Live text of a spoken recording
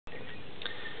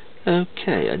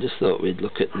Okay, I just thought we'd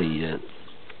look at the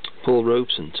Paul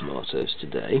Robeson tomatoes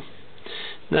today.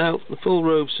 Now, the Paul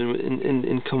Robeson,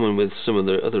 in common with some of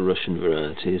the other Russian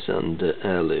varieties and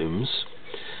heirlooms,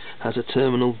 has a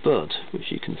terminal bud,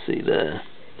 which you can see there.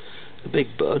 A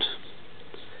big bud.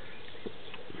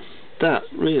 That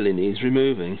really needs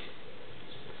removing.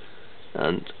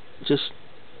 And just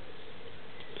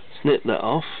snip that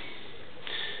off,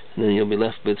 and then you'll be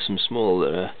left with some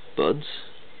smaller buds.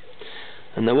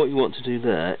 And now what you want to do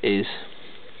there is,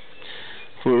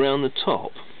 from around the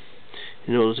top,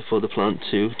 in order for the plant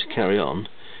to carry on,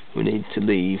 we need to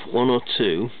leave one or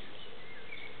two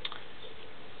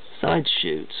side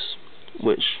shoots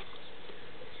which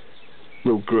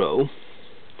will grow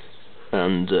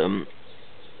and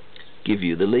give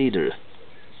you the leader.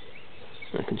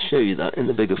 I can show you that in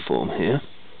the bigger form here.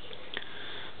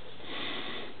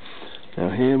 Now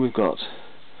here we've got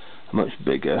a much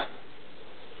bigger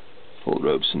Paul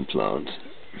Robeson plant,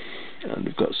 and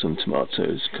we've got some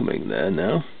tomatoes coming there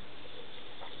now,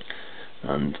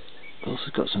 and also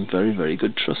got some very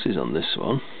good trusses on this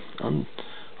one and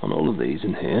on all of these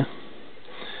in here.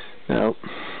 Now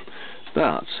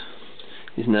that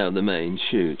is now the main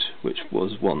shoot, which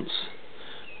was once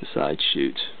the side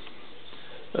shoot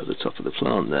at the top of the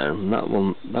plant there, and that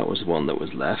was the one that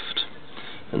was left,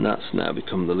 and that's now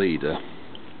become the leader.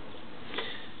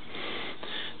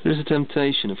 There is a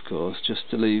temptation, of course, just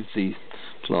to leave the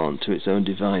plant to its own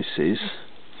devices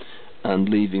and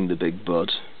leaving the big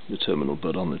bud, the terminal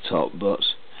bud, on the top, but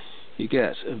you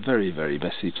get a very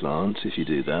messy plant if you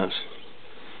do that,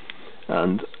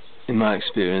 and in my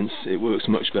experience it works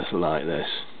much better like this.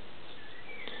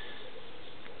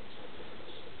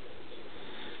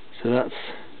 So that's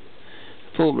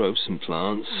Paul Robeson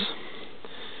plants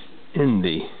in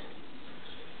the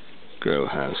grow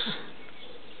house.